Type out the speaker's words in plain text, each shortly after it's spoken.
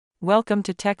Welcome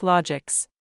to Tech Logics.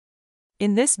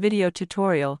 In this video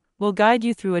tutorial, we'll guide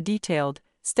you through a detailed,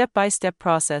 step-by-step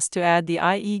process to add the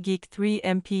ieGeek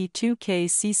 3MP 2K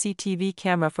CCTV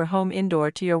camera for home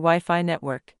indoor to your Wi-Fi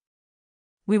network.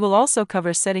 We will also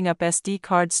cover setting up SD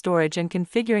card storage and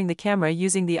configuring the camera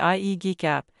using the ieGeek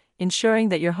app, ensuring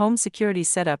that your home security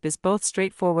setup is both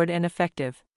straightforward and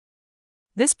effective.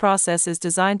 This process is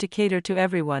designed to cater to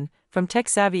everyone, from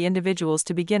tech-savvy individuals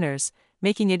to beginners,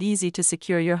 making it easy to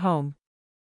secure your home.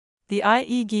 The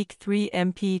ieGeek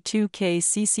 3MP 2K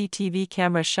CCTV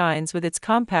camera shines with its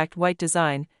compact white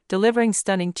design, delivering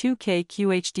stunning 2K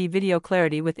QHD video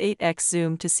clarity with 8x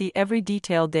zoom to see every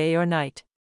detail day or night.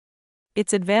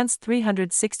 Its advanced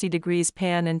 360 degrees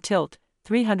pan and tilt,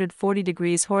 340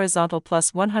 degrees horizontal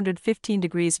plus 115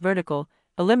 degrees vertical,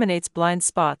 eliminates blind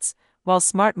spots, while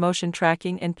smart motion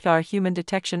tracking and PR human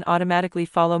detection automatically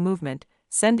follow movement,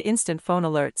 send instant phone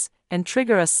alerts, and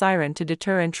trigger a siren to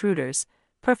deter intruders,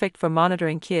 perfect for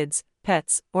monitoring kids,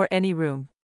 pets, or any room.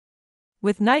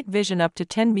 With night vision up to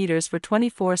 10 meters for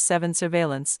 24/7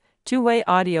 surveillance, two-way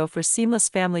audio for seamless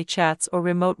family chats or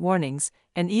remote warnings,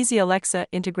 and easy Alexa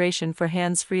integration for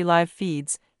hands-free live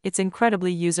feeds, it's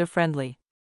incredibly user-friendly.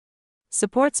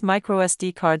 Supports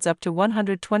microSD cards up to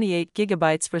 128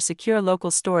 GB for secure local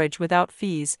storage without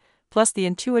fees, plus the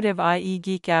intuitive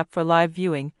ieGeek app for live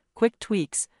viewing, quick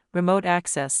tweaks, remote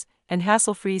access, and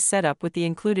hassle-free setup with the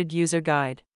included user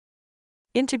guide.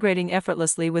 Integrating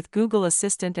effortlessly with Google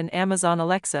Assistant and Amazon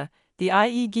Alexa, the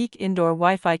ieGeek Indoor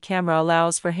WiFi Camera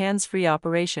allows for hands-free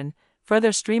operation,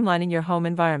 further streamlining your home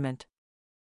environment.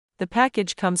 The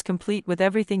package comes complete with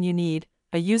everything you need: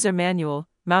 a user manual,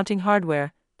 mounting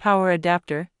hardware, power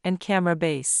adapter, and camera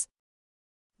base.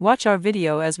 Watch our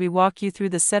video as we walk you through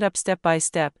the setup step by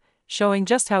step, showing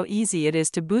just how easy it is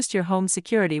to boost your home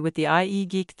security with the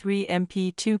ieGeek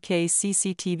 3MP 2K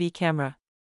CCTV camera.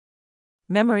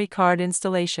 Memory card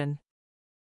installation.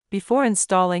 Before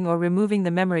installing or removing the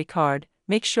memory card,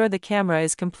 make sure the camera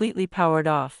is completely powered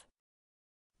off.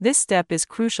 This step is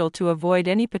crucial to avoid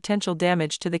any potential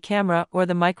damage to the camera or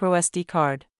the microSD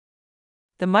card.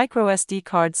 The microSD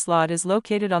card slot is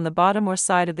located on the bottom or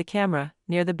side of the camera,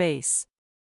 near the base.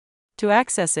 To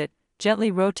access it,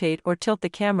 gently rotate or tilt the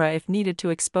camera if needed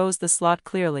to expose the slot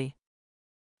clearly.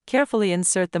 Carefully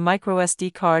insert the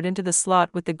microSD card into the slot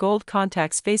with the gold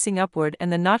contacts facing upward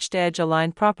and the notched edge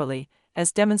aligned properly,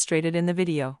 as demonstrated in the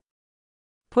video.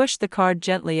 Push the card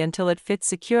gently until it fits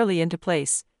securely into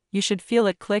place. You should feel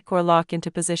it click or lock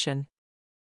into position.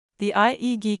 The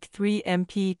ieGeek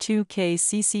 3MP 2K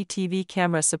CCTV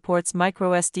camera supports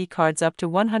microSD cards up to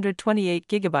 128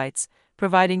 GB,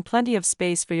 providing plenty of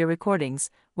space for your recordings,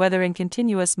 whether in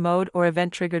continuous mode or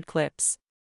event-triggered clips.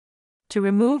 To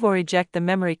remove or eject the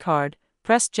memory card,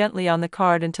 press gently on the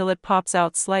card until it pops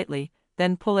out slightly,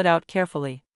 then pull it out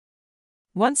carefully.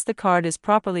 Once the card is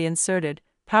properly inserted,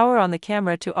 power on the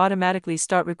camera to automatically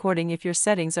start recording if your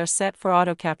settings are set for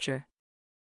auto capture.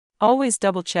 Always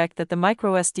double-check that the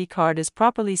microSD card is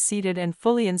properly seated and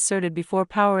fully inserted before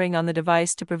powering on the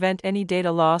device to prevent any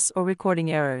data loss or recording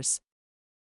errors.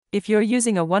 If you're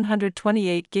using a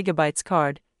 128 GB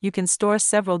card, you can store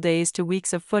several days to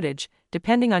weeks of footage,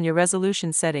 depending on your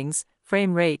resolution settings,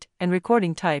 frame rate, and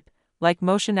recording type, like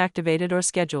motion-activated or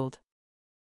scheduled.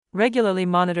 Regularly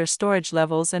monitor storage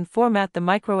levels and format the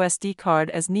microSD card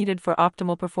as needed for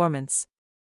optimal performance.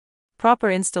 Proper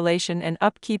installation and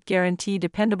upkeep guarantee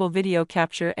dependable video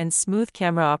capture and smooth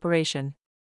camera operation.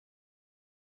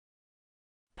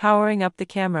 Powering up the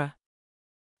camera.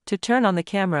 To turn on the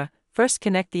camera, first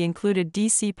connect the included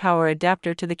DC power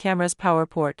adapter to the camera's power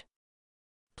port.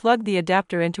 Plug the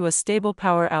adapter into a stable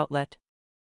power outlet.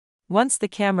 Once the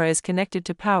camera is connected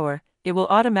to power, it will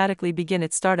automatically begin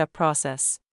its startup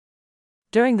process.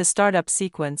 During the startup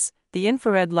sequence, the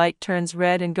infrared light turns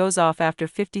red and goes off after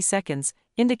 50 seconds,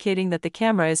 indicating that the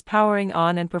camera is powering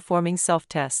on and performing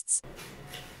self-tests.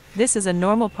 This is a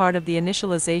normal part of the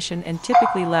initialization and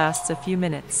typically lasts a few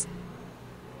minutes.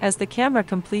 As the camera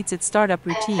completes its startup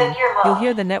routine, you'll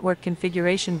hear the network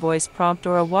configuration voice prompt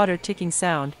or a water ticking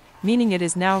sound, meaning it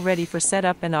is now ready for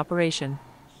setup and operation.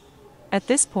 At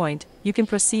this point, you can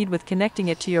proceed with connecting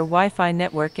it to your Wi-Fi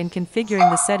network and configuring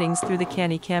the settings through the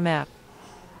Canny Cam app.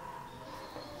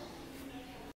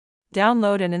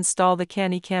 Download and install the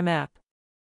Canny Cam app.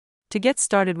 To get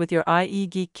started with your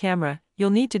ieGeek camera, you'll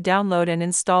need to download and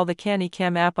install the Canny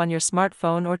Cam app on your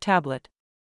smartphone or tablet.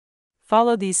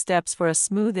 Follow these steps for a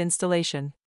smooth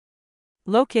installation.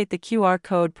 Locate the QR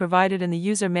code provided in the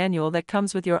user manual that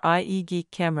comes with your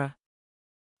ieGeek camera.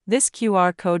 This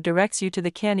QR code directs you to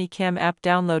the Canny Cam app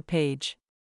download page.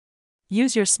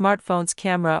 use your smartphone's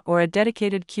camera or a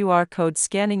dedicated QR code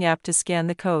scanning app to scan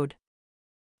the code.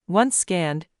 Once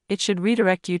scanned, it should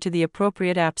redirect you to the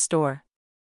appropriate app store.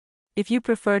 If you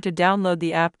prefer to download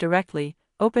the app directly,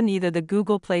 open either the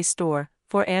Google Play Store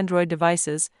for Android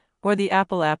devices or the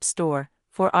Apple App Store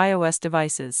for iOS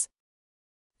devices.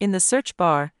 In the search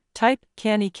bar, type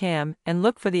Canny Cam and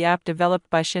look for the app developed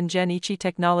by Shenzhen Ichi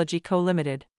Technology Co.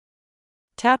 Limited.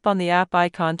 Tap on the app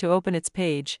icon to open its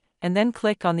page, and then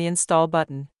click on the Install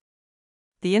button.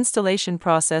 The installation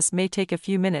process may take a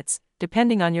few minutes,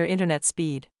 depending on your internet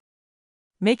speed.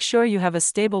 Make sure you have a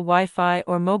stable Wi-Fi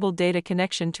or mobile data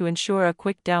connection to ensure a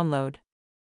quick download.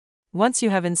 Once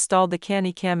you have installed the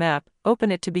Canny Cam app,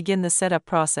 open it to begin the setup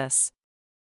process.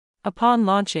 Upon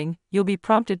launching, you'll be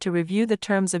prompted to review the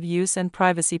terms of use and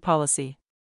privacy policy.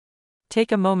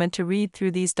 Take a moment to read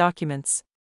through these documents.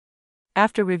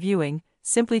 After reviewing,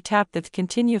 simply tap the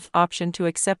Continue option to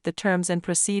accept the terms and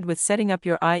proceed with setting up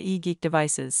your ieGeek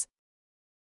devices.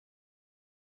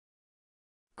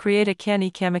 Create a Canny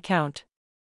Cam account.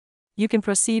 You can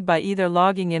proceed by either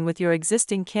logging in with your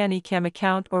existing Canny Cam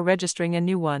account or registering a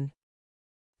new one.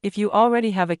 If you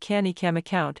already have a Canny Cam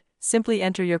account, simply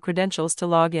enter your credentials to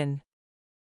log in.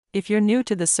 If you're new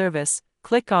to the service,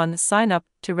 click on Sign Up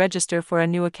to register for a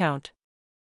new account.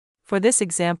 For this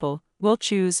example, we'll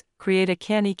choose Create a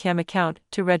Canny Cam account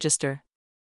to register.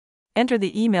 Enter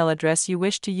the email address you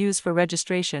wish to use for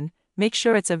registration. Make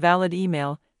sure it's a valid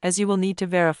email, as you will need to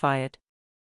verify it.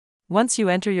 Once you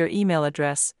enter your email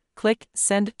address, click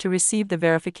Send to receive the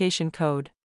verification code.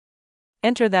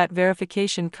 Enter that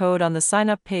verification code on the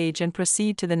sign-up page and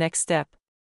proceed to the next step.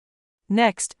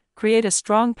 Next, create a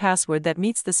strong password that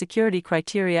meets the security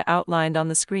criteria outlined on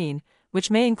the screen,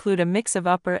 which may include a mix of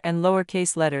upper and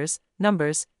lowercase letters,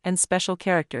 numbers, and special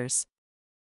characters.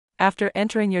 After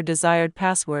entering your desired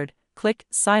password, click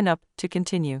Sign Up to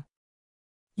continue.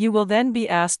 You will then be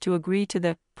asked to agree to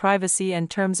the Privacy and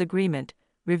Terms Agreement,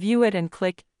 review it and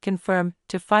click Confirm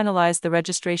to finalize the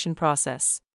registration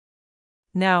process.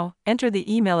 Now, enter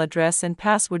the email address and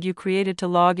password you created to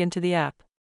log into the app.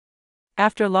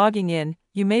 After logging in,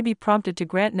 you may be prompted to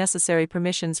grant necessary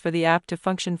permissions for the app to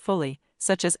function fully,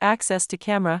 such as access to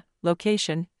camera,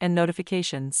 location, and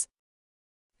notifications.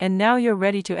 And now you're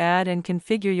ready to add and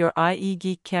configure your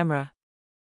ieGeek camera.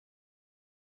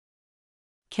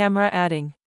 Camera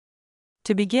adding.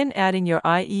 To begin adding your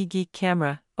ieGeek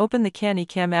camera, open the Canny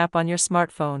Cam app on your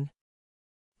smartphone.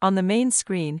 On the main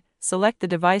screen, select the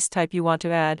device type you want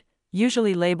to add,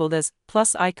 usually labeled as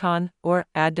plus icon or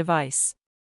Add Device.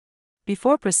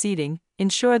 Before proceeding,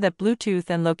 ensure that Bluetooth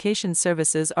and location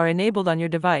services are enabled on your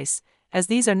device, as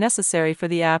these are necessary for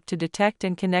the app to detect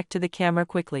and connect to the camera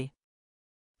quickly.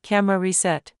 Camera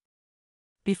reset.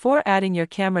 Before adding your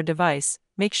camera device,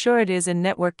 make sure it is in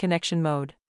network connection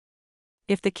mode.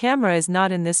 If the camera is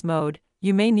not in this mode,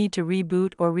 you may need to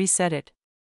reboot or reset it.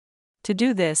 To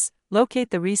do this, locate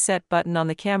the reset button on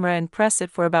the camera and press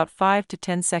it for about 5 to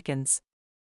 10 seconds.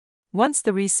 Once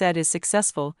the reset is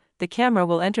successful, the camera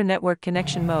will enter network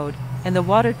connection mode, and the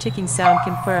water ticking sound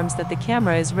confirms that the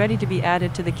camera is ready to be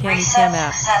added to the Canny Cam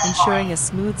app, ensuring a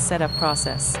smooth setup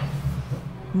process.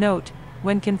 Note,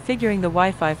 when configuring the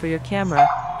Wi-Fi for your camera,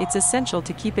 it's essential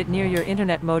to keep it near your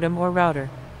internet modem or router.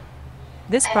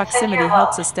 This proximity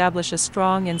helps establish a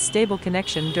strong and stable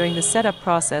connection during the setup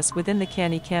process within the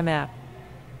Canny Cam app.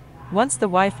 Once the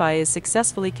Wi-Fi is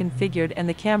successfully configured and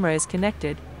the camera is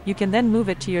connected, you can then move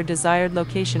it to your desired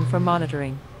location for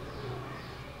monitoring.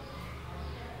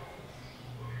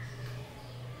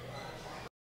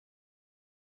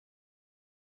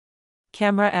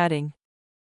 Camera adding.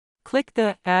 Click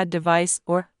the Add Device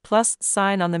or plus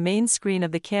sign on the main screen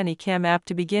of the Canny Cam app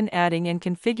to begin adding and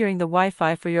configuring the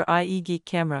Wi-Fi for your ieGeek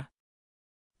camera.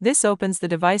 This opens the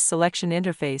device selection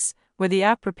interface, where the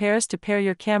app prepares to pair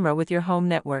your camera with your home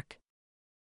network.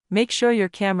 Make sure your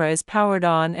camera is powered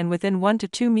on and within 1 to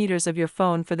 2 meters of your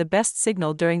phone for the best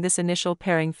signal during this initial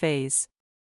pairing phase.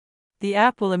 The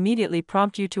app will immediately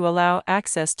prompt you to allow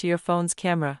access to your phone's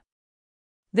camera.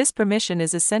 This permission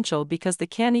is essential because the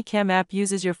Canny Cam app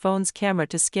uses your phone's camera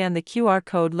to scan the QR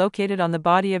code located on the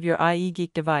body of your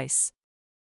ieGeek device.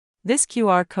 This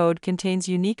QR code contains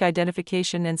unique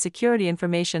identification and security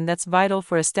information that's vital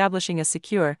for establishing a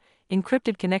secure,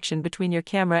 encrypted connection between your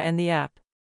camera and the app.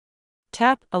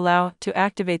 Tap Allow to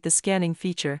activate the scanning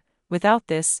feature. Without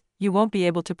this, you won't be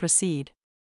able to proceed.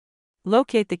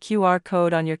 Locate the QR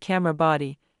code on your camera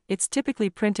body. It's typically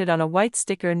printed on a white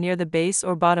sticker near the base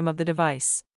or bottom of the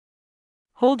device.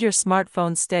 Hold your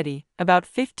smartphone steady, about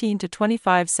 15 to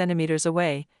 25 centimeters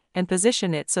away, and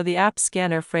position it so the app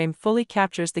scanner frame fully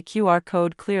captures the QR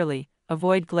code clearly.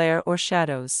 Avoid glare or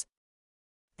shadows.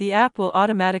 The app will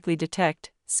automatically detect,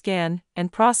 scan,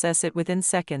 and process it within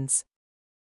seconds.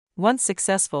 Once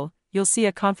successful, you'll see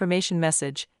a confirmation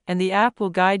message, and the app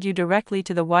will guide you directly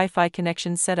to the Wi-Fi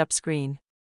connection setup screen.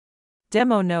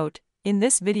 Demo note: in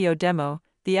this video demo,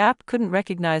 the app couldn't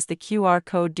recognize the QR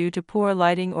code due to poor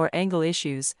lighting or angle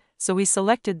issues, so we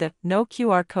selected the No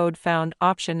QR Code Found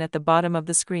option at the bottom of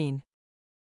the screen.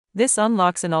 This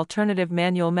unlocks an alternative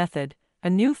manual method.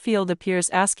 A new field appears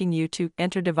asking you to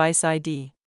enter device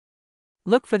ID.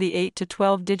 Look for the 8 to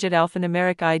 12-digit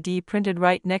alphanumeric ID printed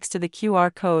right next to the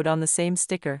QR code on the same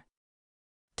sticker.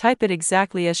 Type it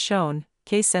exactly as shown,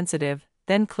 case sensitive,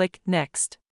 then click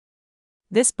Next.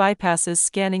 This bypasses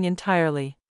scanning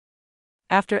entirely.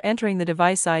 After entering the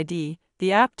device ID,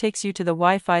 the app takes you to the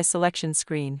Wi-Fi selection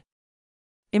screen.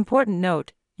 Important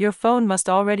note: your phone must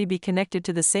already be connected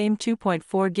to the same 2.4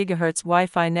 GHz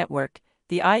Wi-Fi network.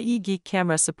 The ieGeek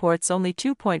camera supports only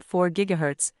 2.4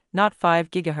 GHz, not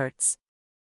 5 GHz.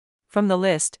 From the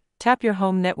list, tap your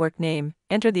home network name,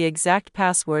 enter the exact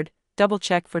password,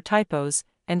 double-check for typos,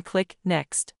 and click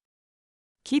Next.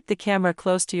 Keep the camera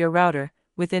close to your router,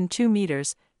 within 2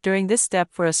 meters. During this step,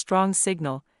 for a strong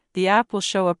signal, the app will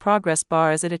show a progress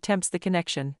bar as it attempts the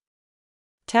connection.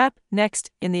 Tap Next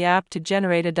in the app to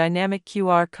generate a dynamic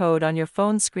QR code on your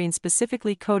phone screen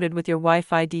specifically coded with your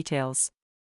Wi-Fi details.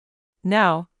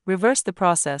 Now, reverse the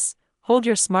process. Hold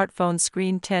your smartphone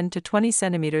screen 10 to 20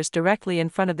 centimeters directly in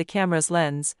front of the camera's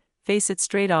lens, face it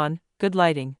straight on, good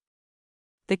lighting.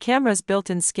 The camera's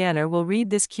built-in scanner will read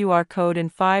this QR code in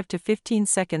 5 to 15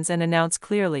 seconds and announce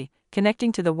clearly,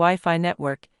 connecting to the Wi-Fi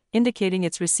network, indicating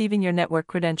it's receiving your network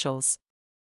credentials.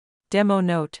 Demo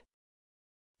note: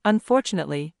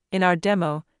 unfortunately, in our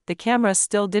demo, the camera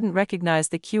still didn't recognize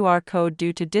the QR code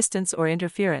due to distance or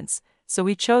interference, so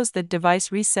we chose the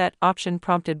Device Reset option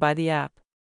prompted by the app.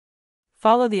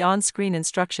 Follow the on-screen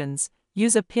instructions.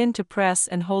 Use a pin to press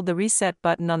and hold the reset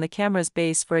button on the camera's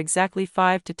base for exactly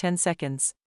 5 to 10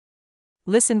 seconds.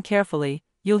 Listen carefully,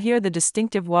 you'll hear the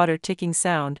distinctive water ticking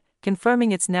sound,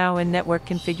 confirming it's now in network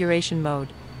configuration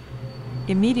mode.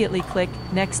 Immediately click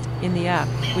Next in the app,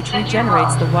 which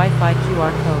regenerates the Wi-Fi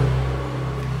QR code.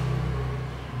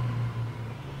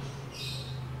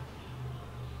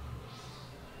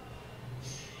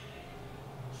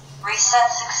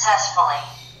 Reset successfully.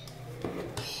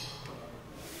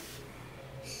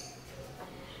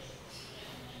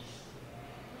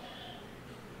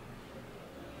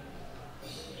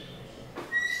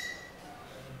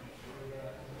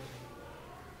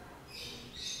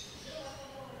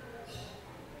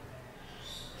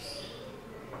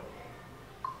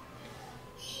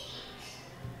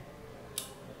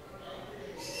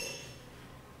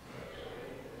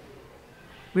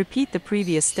 Repeat the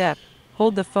previous step.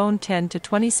 Hold the phone 10 to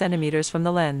 20 centimeters from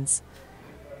the lens.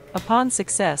 Upon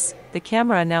success, the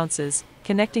camera announces,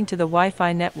 connecting to the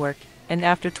Wi-Fi network, and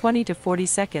after 20 to 40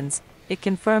 seconds, it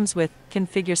confirms with,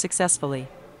 configure successfully.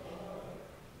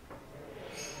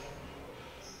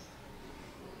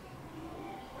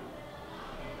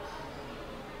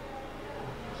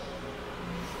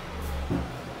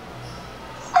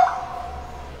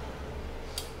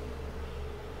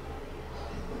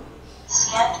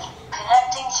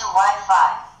 Connecting to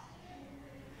Wi-Fi.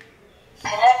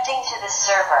 Connecting to the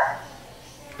server.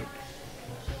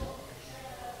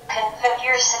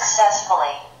 Configure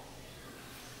successfully.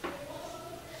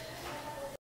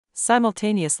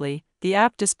 Simultaneously, the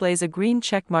app displays a green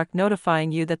checkmark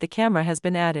notifying you that the camera has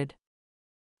been added.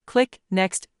 Click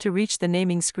Next to reach the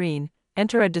naming screen.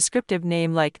 Enter a descriptive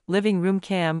name like Living Room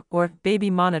Cam or Baby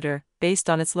Monitor, based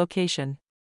on its location.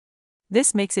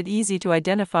 This makes it easy to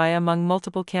identify among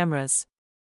multiple cameras.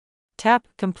 Tap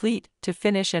Complete to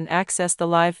finish and access the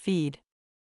live feed.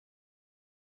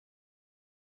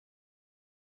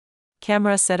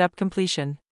 Camera setup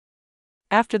completion.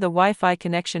 After the Wi-Fi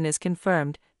connection is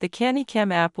confirmed, the Canny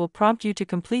Cam app will prompt you to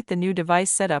complete the new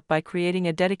device setup by creating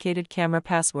a dedicated camera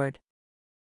password.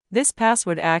 This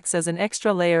password acts as an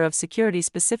extra layer of security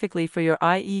specifically for your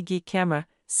ieGeek camera,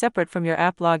 separate from your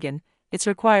app login. It's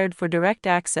required for direct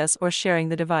access or sharing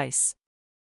the device.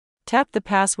 Tap the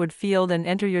password field and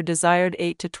enter your desired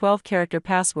 8 to 12 character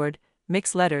password,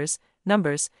 mix letters,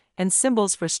 numbers, and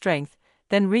symbols for strength,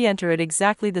 then re-enter it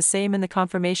exactly the same in the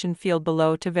confirmation field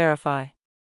below to verify.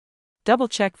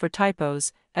 Double-check for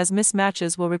typos, as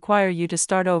mismatches will require you to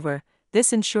start over.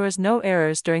 This ensures no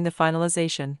errors during the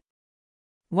finalization.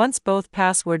 Once both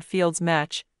password fields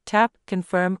match, tap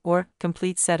Confirm or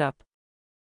Complete Setup.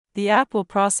 The app will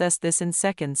process this in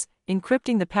seconds,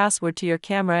 encrypting the password to your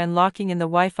camera and locking in the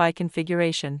Wi-Fi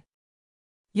configuration.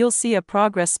 You'll see a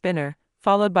progress spinner,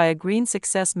 followed by a green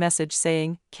success message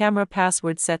saying, Camera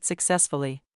password set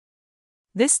successfully.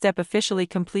 This step officially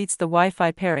completes the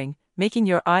Wi-Fi pairing, making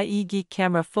your ieGeek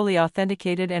camera fully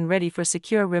authenticated and ready for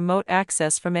secure remote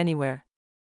access from anywhere.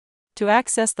 To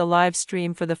access the live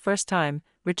stream for the first time,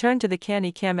 return to the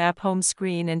Canny Cam app home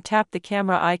screen and tap the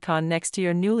camera icon next to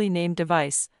your newly named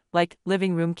device, like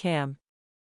Living Room Cam.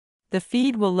 The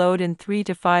feed will load in 3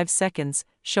 to 5 seconds,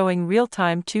 showing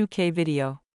real-time 2K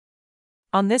video.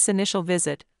 On this initial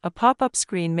visit, a pop-up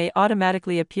screen may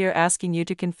automatically appear asking you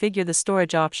to configure the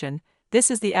storage option. This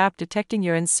is the app detecting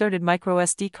your inserted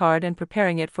microSD card and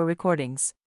preparing it for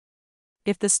recordings.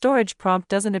 If the storage prompt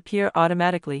doesn't appear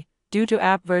automatically, due to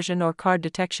app version or card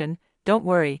detection, don't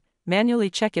worry, manually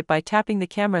check it by tapping the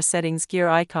camera settings gear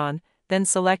icon, then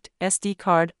select SD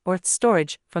card or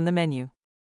storage from the menu.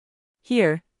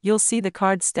 Here, you'll see the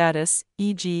card status,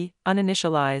 e.g.,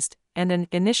 uninitialized, and an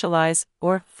Initialize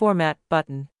or Format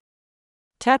button.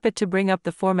 Tap it to bring up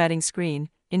the formatting screen,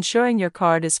 ensuring your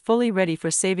card is fully ready for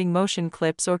saving motion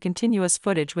clips or continuous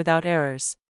footage without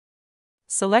errors.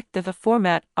 Select the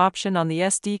Format option on the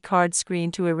SD card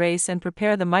screen to erase and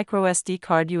prepare the microSD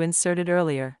card you inserted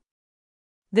earlier.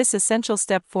 This essential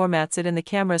step formats it in the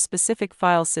camera-specific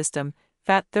file system,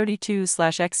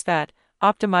 FAT32/exFAT,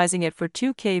 optimizing it for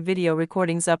 2K video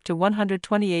recordings up to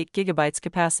 128 GB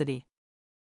capacity.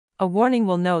 A warning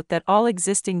will note that all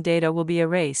existing data will be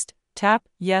erased. Tap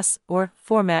Yes or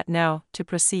Format Now to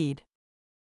proceed.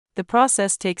 The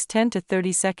process takes 10 to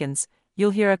 30 seconds,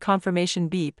 you'll hear a confirmation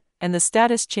beep, and the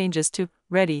status changes to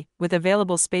Ready, with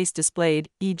available space displayed,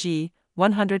 e.g.,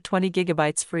 120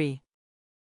 GB free.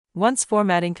 Once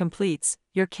formatting completes,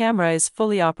 your camera is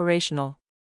fully operational.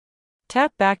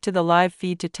 Tap back to the live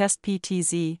feed to test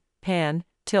PTZ, pan,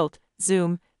 tilt,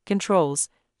 zoom, controls.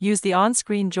 Use the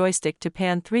on-screen joystick to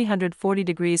pan 340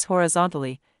 degrees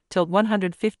horizontally, tilt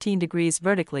 115 degrees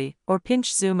vertically, or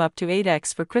pinch zoom up to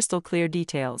 8x for crystal clear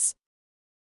details.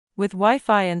 With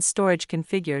Wi-Fi and storage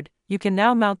configured, you can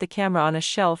now mount the camera on a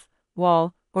shelf,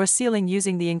 wall, or ceiling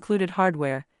using the included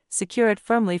hardware. Secure it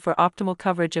firmly for optimal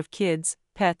coverage of kids,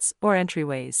 pets, or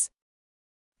entryways.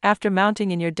 After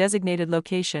mounting in your designated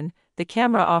location, the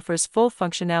camera offers full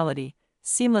functionality,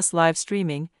 seamless live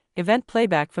streaming, event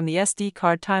playback from the SD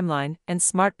card timeline, and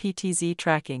smart PTZ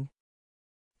tracking.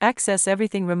 Access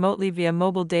everything remotely via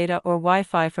mobile data or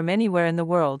Wi-Fi from anywhere in the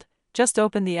world. Just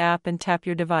open the app and tap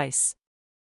your device.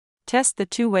 Test the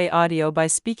two-way audio by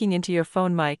speaking into your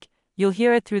phone mic. You'll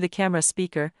hear it through the camera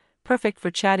speaker, perfect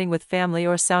for chatting with family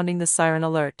or sounding the siren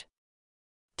alert.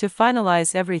 To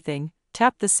finalize everything,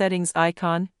 tap the settings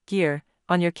icon, gear,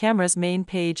 on your camera's main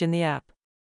page in the app.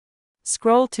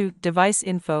 Scroll to Device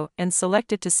Info and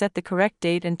select it to set the correct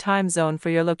date and time zone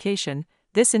for your location.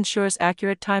 This ensures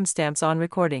accurate timestamps on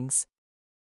recordings.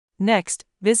 Next,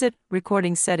 visit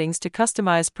Recording Settings to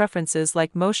customize preferences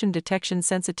like motion detection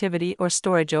sensitivity or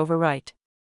storage overwrite.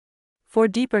 For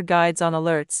deeper guides on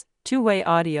alerts, two-way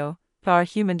audio, power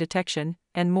human detection,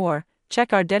 and more,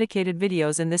 check our dedicated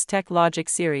videos in this Tech Logic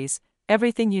series,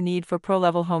 everything you need for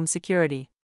pro-level home security.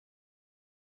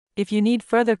 If you need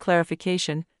further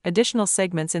clarification, additional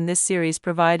segments in this series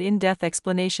provide in-depth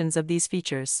explanations of these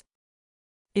features.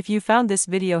 If you found this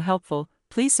video helpful,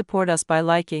 please support us by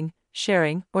liking,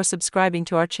 sharing, or subscribing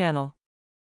to our channel.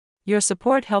 Your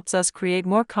support helps us create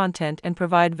more content and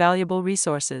provide valuable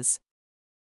resources.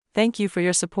 Thank you for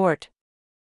your support.